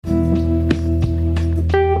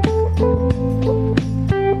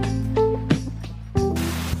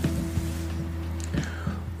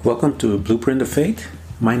Welcome to Blueprint of Faith.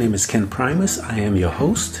 My name is Ken Primus. I am your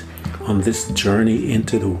host on this journey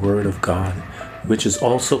into the Word of God, which is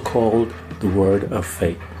also called the Word of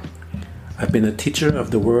Faith. I've been a teacher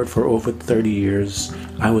of the Word for over 30 years.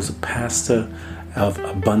 I was a pastor of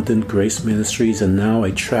Abundant Grace Ministries, and now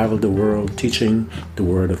I travel the world teaching the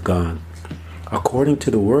Word of God. According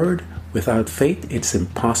to the Word, without faith, it's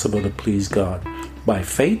impossible to please God. By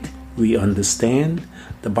faith, we understand.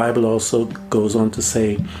 The Bible also goes on to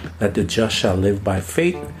say that the just shall live by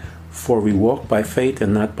faith, for we walk by faith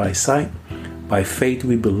and not by sight. By faith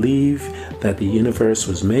we believe that the universe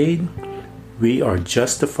was made. We are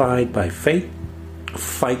justified by faith.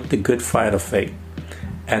 Fight the good fight of faith.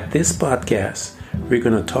 At this podcast, we're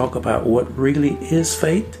going to talk about what really is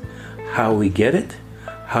faith, how we get it,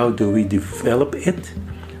 how do we develop it,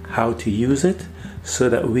 how to use it, so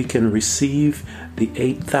that we can receive the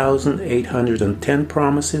 8,810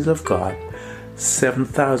 promises of God,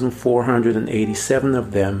 7,487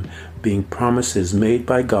 of them being promises made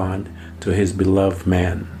by God to His beloved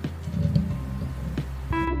man.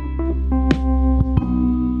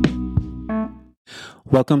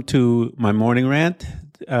 Welcome to my morning rant.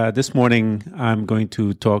 This morning, I'm going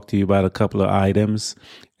to talk to you about a couple of items,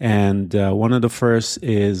 and one of the first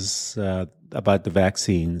is about the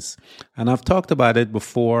vaccines. And I've talked about it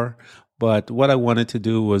before, but what I wanted to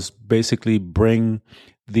do was basically bring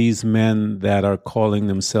these men that are calling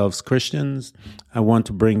themselves Christians. I want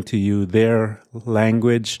to bring to you their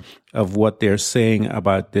language of what they're saying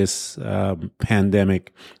about this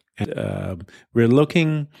pandemic. And, we're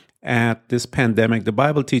looking at this pandemic. The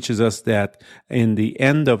Bible teaches us that in the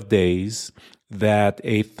end of days, that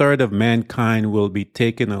a third of mankind will be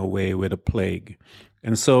taken away with a plague.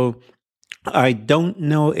 And so I don't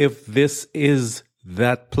know if this is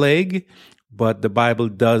that plague, but the Bible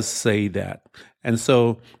does say that. And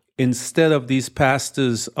so instead of these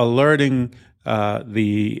pastors alerting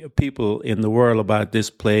the people in the world about this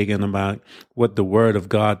plague and about what the Word of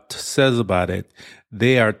God says about it,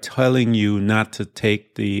 they are telling you not to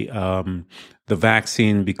take the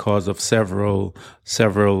vaccine because of several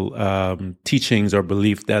teachings or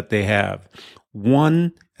beliefs that they have.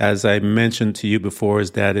 One, as I mentioned to you before,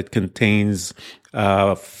 is that it contains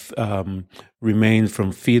remains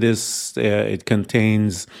from fetus. It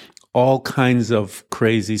contains all kinds of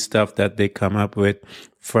crazy stuff that they come up with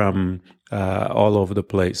from all over the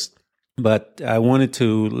place. But I wanted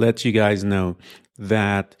to let you guys know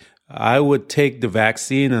that I would take the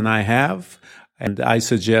vaccine, and I have, and I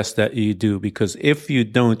suggest that you do, because if you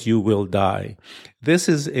don't, you will die. This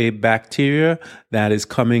is a bacteria that is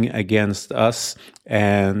coming against us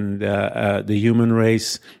and the human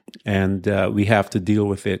race, and we have to deal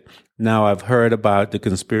with it. Now, I've heard about the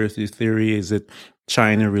conspiracy theory. Is it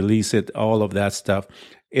China released it? All of that stuff.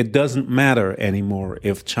 It doesn't matter anymore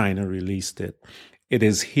if China released it. It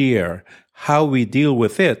is here. How we deal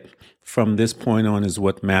with it from this point on is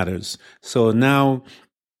what matters. So now,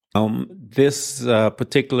 this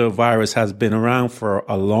particular virus has been around for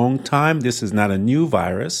a long time. This is not a new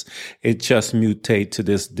virus. It just mutated to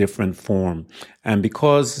this different form. And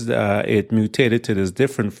because it mutated to this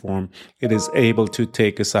different form, it is able to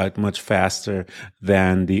take us out much faster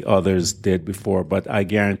than the others did before. But I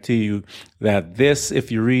guarantee you that this,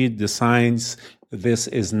 if you read the science, this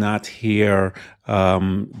is not here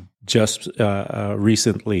just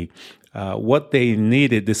recently. What they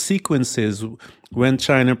needed, the sequences, when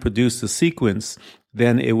China produced the sequence,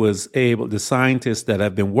 then it was able, the scientists that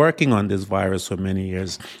have been working on this virus for many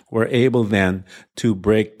years were able then to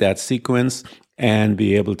break that sequence and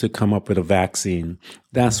be able to come up with a vaccine.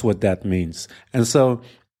 That's what that means. And so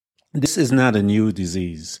this is not a new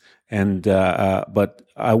disease. And but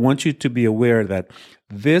I want you to be aware that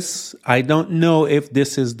this, I don't know if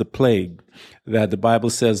this is the plague that the Bible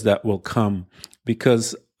says that will come,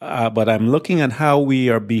 because but I'm looking at how we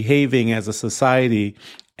are behaving as a society,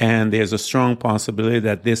 and there's a strong possibility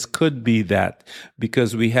that this could be that,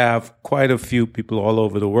 because we have quite a few people all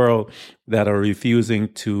over the world that are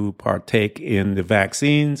refusing to partake in the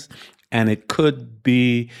vaccines. And it could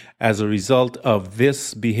be as a result of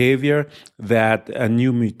this behavior that a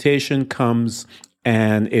new mutation comes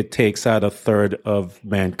and it takes out a third of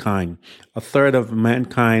mankind. A third of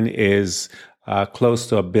mankind is close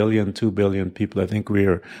to 1 billion, 2 billion people. I think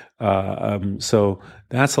we're, so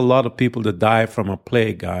that's a lot of people to die from a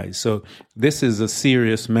plague, guys. So this is a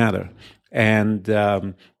serious matter. And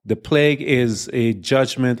the plague is a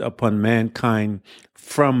judgment upon mankind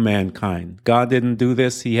from mankind. God didn't do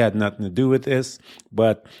this. He had nothing to do with this.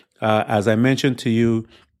 But as I mentioned to you,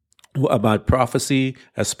 about prophecy,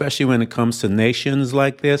 especially when it comes to nations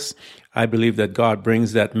like this. I believe that God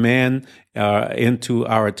brings that man into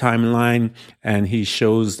our timeline, and He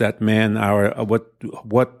shows that man our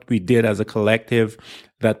what we did as a collective.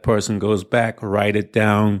 That person goes back, write it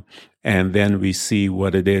down, and then we see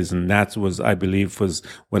what it is. And that was, I believe, was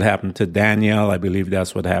what happened to Daniel. I believe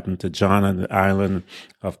that's what happened to John on the island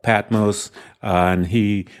of Patmos, and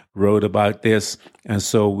he wrote about this. And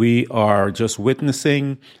so we are just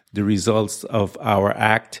witnessing the results of our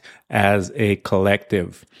act as a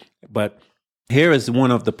collective. But here is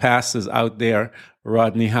one of the pastors out there,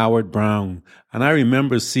 Rodney Howard Brown. And I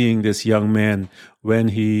remember seeing this young man when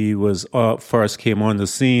he was first came on the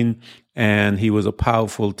scene, and he was a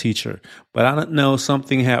powerful teacher. But I don't know,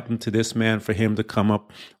 something happened to this man for him to come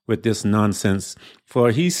up with this nonsense.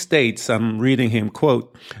 For he states, I'm reading him,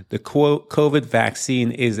 quote, "The COVID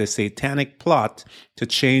vaccine is a satanic plot to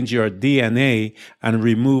change your DNA and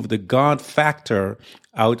remove the God factor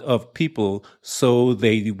out of people so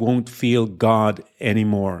they won't feel God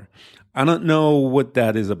anymore." I don't know what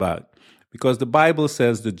that is about, because the Bible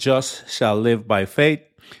says the just shall live by faith.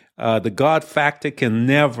 The God factor can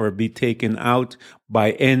never be taken out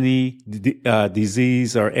by any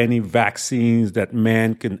disease or any vaccines that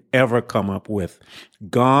man can ever come up with.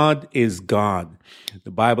 God is God.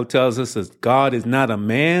 The Bible tells us that God is not a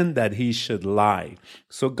man that he should lie.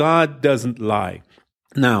 So God doesn't lie.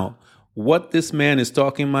 Now, what this man is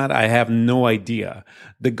talking about, I have no idea.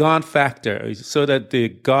 The God factor, so that the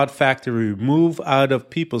God factor remove out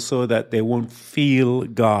of people so that they won't feel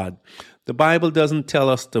God. The Bible doesn't tell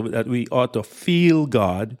us that we ought to feel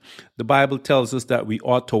God. The Bible tells us that we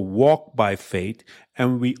ought to walk by faith,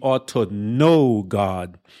 and we ought to know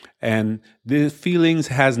God. And the feelings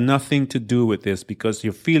has nothing to do with this, because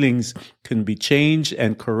your feelings can be changed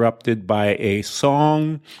and corrupted by a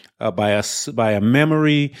song, by a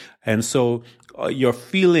memory. And so your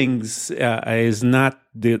feelings is not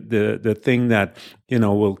the thing that,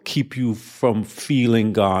 will keep you from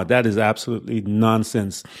feeling God. That is absolutely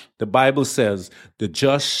nonsense. The Bible says the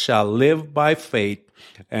just shall live by faith,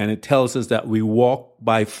 and it tells us that we walk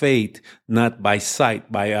by faith, not by sight,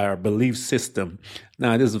 by our belief system.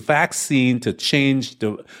 Now, this vaccine to change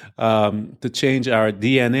our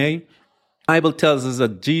DNA. The Bible tells us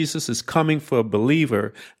that Jesus is coming for a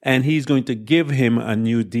believer, and he's going to give him a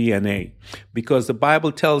new DNA, because the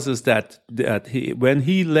Bible tells us that when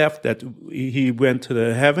he left, that he went to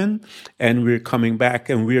the heaven, and we're coming back,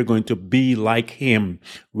 and we're going to be like him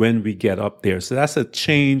when we get up there. So that's a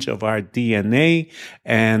change of our DNA.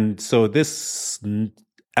 And so this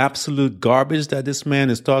absolute garbage that this man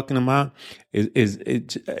is talking about is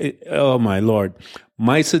oh my Lord.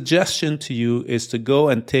 My suggestion to you is to go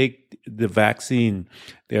and take the vaccine.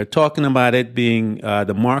 They're talking about it being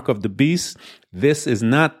the mark of the beast. This is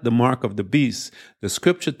not the mark of the beast. The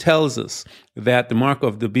scripture tells us that the mark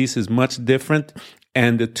of the beast is much different,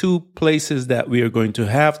 and the two places that we are going to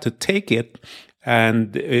have to take it,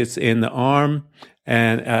 and it's in the arm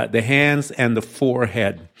and the hands and the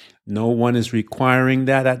forehead. No one is requiring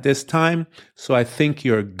that at this time, so I think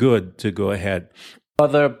you're good to go ahead.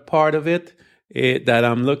 Other part of it that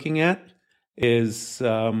I'm looking at is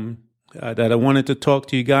that I wanted to talk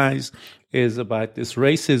to you guys is about this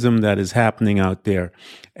racism that is happening out there.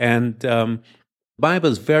 And the Bible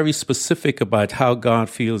is very specific about how God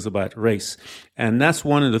feels about race. And that's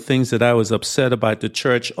one of the things that I was upset about the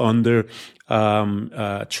church under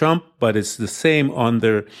Trump, but it's the same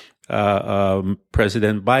under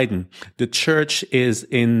President Biden. The church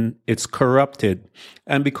it's corrupted.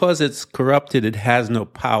 And because it's corrupted, it has no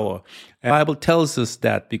power. And the Bible tells us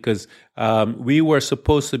that because we were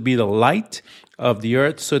supposed to be the light of the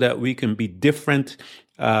earth so that we can be different,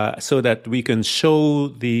 so that we can show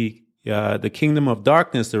the kingdom of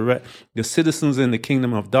darkness, the citizens in the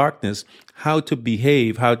kingdom of darkness, how to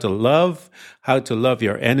behave, how to love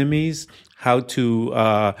your enemies, how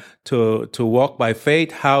to walk by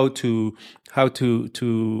faith, how to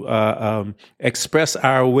express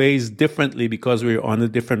our ways differently, because we're on the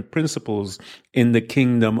different principles in the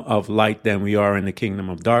kingdom of light than we are in the kingdom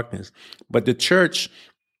of darkness. But the church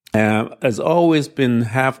has always been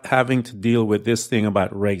having to deal with this thing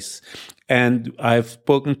about race. And I've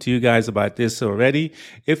spoken to you guys about this already.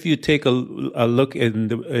 If you take a look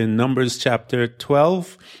in Numbers chapter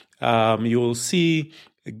 12, you will see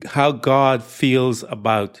how God feels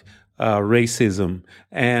about racism.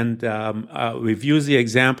 And we've used the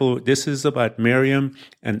example, this is about Miriam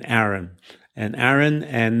and Aaron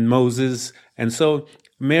and Moses. And so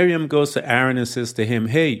Miriam goes to Aaron and says to him,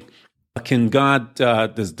 hey,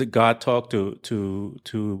 does God talk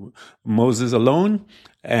to Moses alone?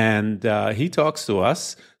 and he talks to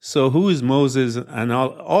us. So who is Moses? And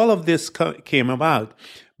all of this came about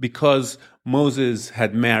because Moses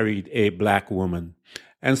had married a black woman.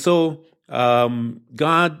 And so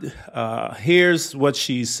God hears what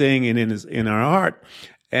she's saying in her heart,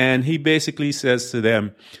 and he basically says to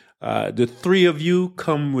them, the three of you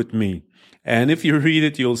come with me. And if you read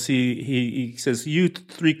it, you'll see he says, you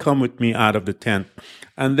three come with me out of the tent.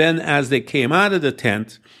 And then as they came out of the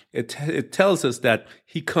tent, it tells us that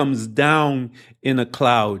he comes down in a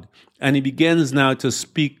cloud, and he begins now to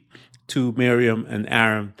speak to Miriam and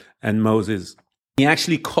Aaron and Moses. He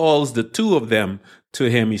actually calls the two of them to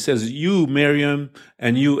him. He says, you, Miriam,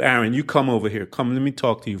 and you, Aaron, you come over here. Come, let me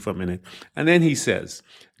talk to you for a minute. And then he says,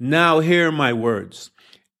 now hear my words.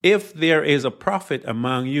 If there is a prophet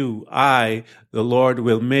among you, I, the Lord,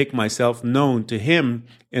 will make myself known to him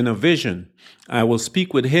in a vision. I will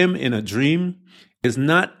speak with him in a dream. Is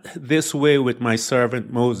not this way with my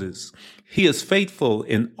servant Moses. He is faithful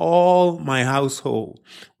in all my household.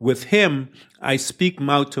 With him I speak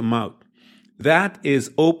mouth to mouth. That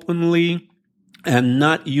is openly and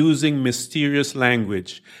not using mysterious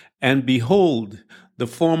language. And behold, the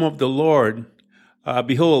form of the Lord.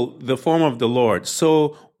 Behold, the form of the Lord.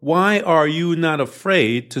 So why are you not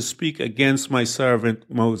afraid to speak against my servant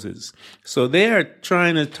Moses? So they're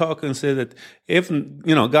trying to talk and say that if,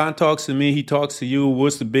 God talks to me, he talks to you.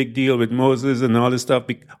 What's the big deal with Moses and all this stuff?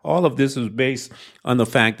 All of this is based on the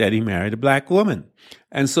fact that he married a black woman.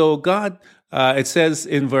 And so God, it says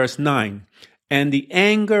in verse 9, and the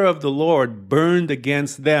anger of the Lord burned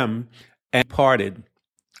against them and parted.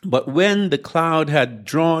 But when the cloud had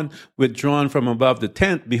withdrawn from above the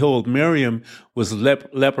tent, behold, Miriam was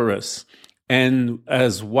leprous and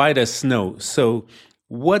as white as snow. So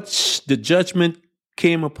the judgment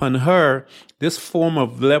came upon her, this form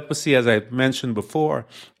of leprosy, as I mentioned before,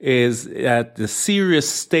 is at the serious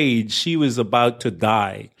stage. She was about to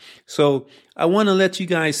die. So I want to let you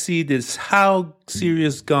guys see this, how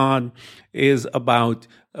serious God is about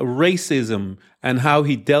racism and how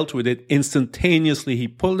he dealt with it instantaneously. He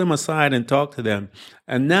pulled them aside and talked to them.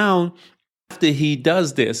 And now, after he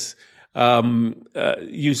does this,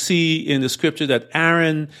 you see in the scripture that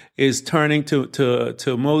Aaron is turning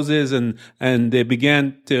to Moses, and they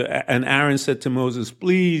began to, and Aaron said to Moses,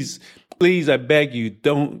 please, I beg you,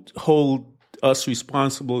 don't hold us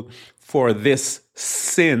responsible for this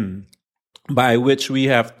sin by which we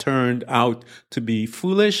have turned out to be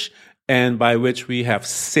foolish and by which we have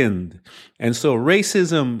sinned. And so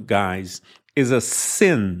racism, guys, is a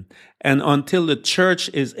sin. And until the church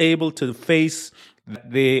is able to face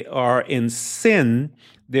that they are in sin,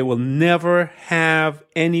 they will never have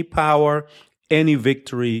any power, any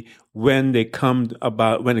victory when it comes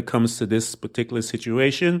to this particular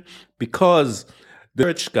situation, because the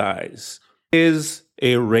church, guys, is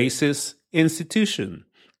a racist institution.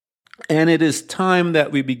 And it is time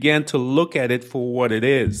that we began to look at it for what it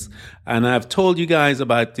is. And I've told you guys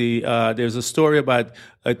about there's a story about,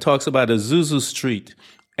 it talks about Azusa Street.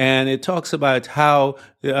 And it talks about how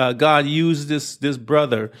God used this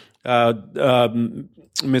brother, Mr.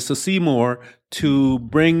 Seymour, to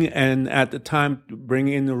bring in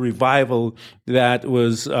a revival that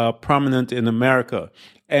was prominent in America.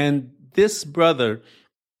 And this brother,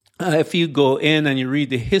 if you go in and you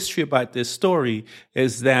read the history about this story,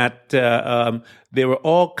 is that there were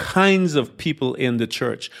all kinds of people in the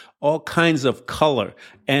church, all kinds of color,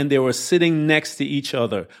 and they were sitting next to each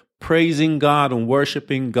other, praising God and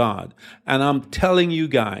worshiping God. And I'm telling you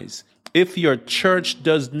guys, if your church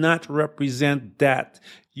does not represent that,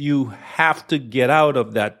 you have to get out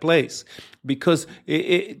of that place, because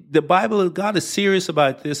the Bible, God is serious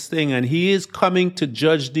about this thing, and he is coming to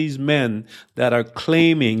judge these men that are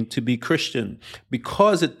claiming to be Christian,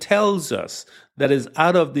 because it tells us that it's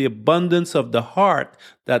out of the abundance of the heart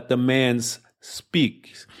that the man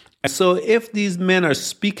speaks. And so if these men are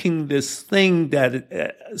speaking this thing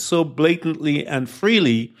that so blatantly and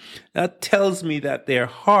freely, that tells me that their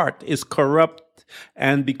heart is corrupt.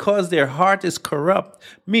 And because their heart is corrupt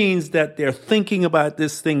means that they're thinking about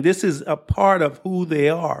this thing. This is a part of who they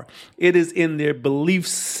are. It is in their belief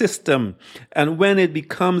system. And when it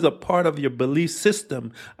becomes a part of your belief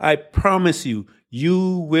system, I promise you,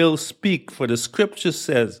 you will speak. For the scripture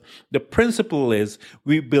says, the principle is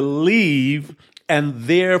we believe and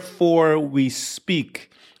therefore we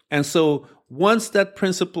speak. And so once that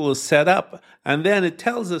principle is set up, and then it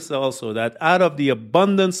tells us also that out of the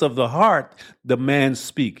abundance of the heart, the man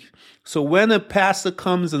speak. So when a pastor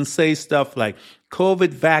comes and says stuff like COVID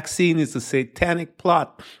vaccine is a satanic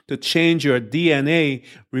plot to change your DNA,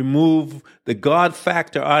 remove the God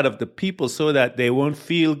factor out of the people so that they won't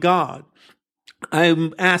feel God,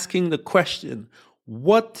 I'm asking the question,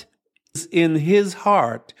 what is in his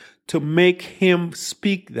heart to make him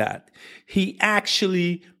speak that? He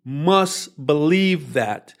actually must believe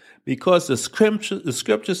that, because the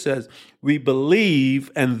scripture says we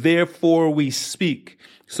believe and therefore we speak.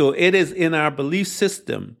 So it is in our belief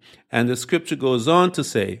system. And the scripture goes on to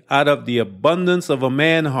say, out of the abundance of a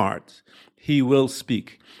man's heart, he will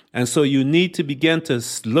speak. And so you need to begin to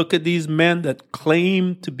look at these men that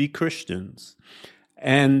claim to be Christians,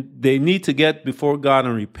 and they need to get before God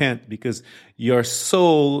and repent, because your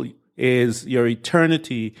soul is, your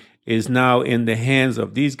eternity is now in the hands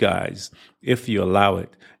of these guys if you allow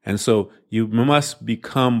it. And so you must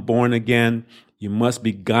become born again. You must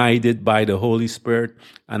be guided by the Holy Spirit.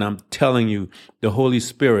 And I'm telling you, the Holy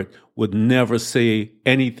Spirit would never say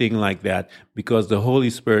anything like that, because the Holy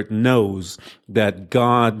Spirit knows that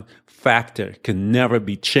God factor can never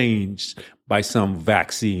be changed by some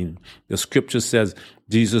vaccine. The scripture says,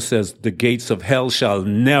 Jesus says, the gates of hell shall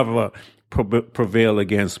never prevail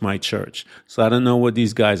against my church. So I don't know what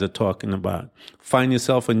these guys are talking about. Find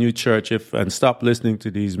yourself a new church and stop listening to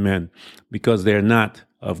these men, because they're not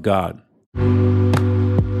of God.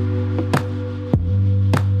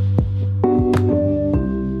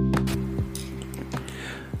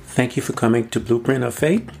 Thank you for coming to Blueprint of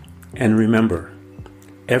Faith. And remember,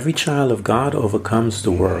 every child of God overcomes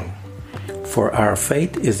the world. For our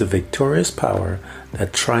faith is the victorious power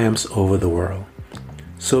that triumphs over the world.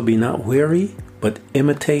 So be not weary, but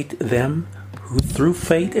imitate them who through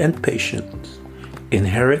faith and patience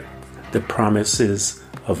inherit the promises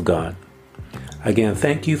of God. Again,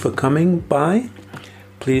 thank you for coming by.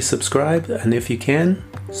 Please subscribe, and if you can,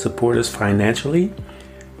 support us financially.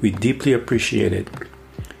 We deeply appreciate it.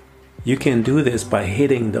 You can do this by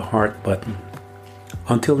hitting the heart button.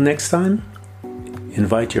 Until next time,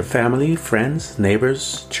 invite your family, friends,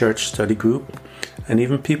 neighbors, church study group, and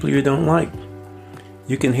even people you don't like.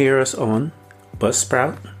 You can hear us on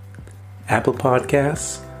Buzzsprout, Apple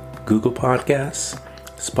Podcasts, Google Podcasts,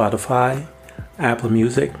 Spotify, Apple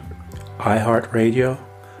Music, iHeartRadio,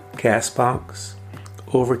 Castbox,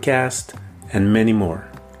 Overcast, and many more.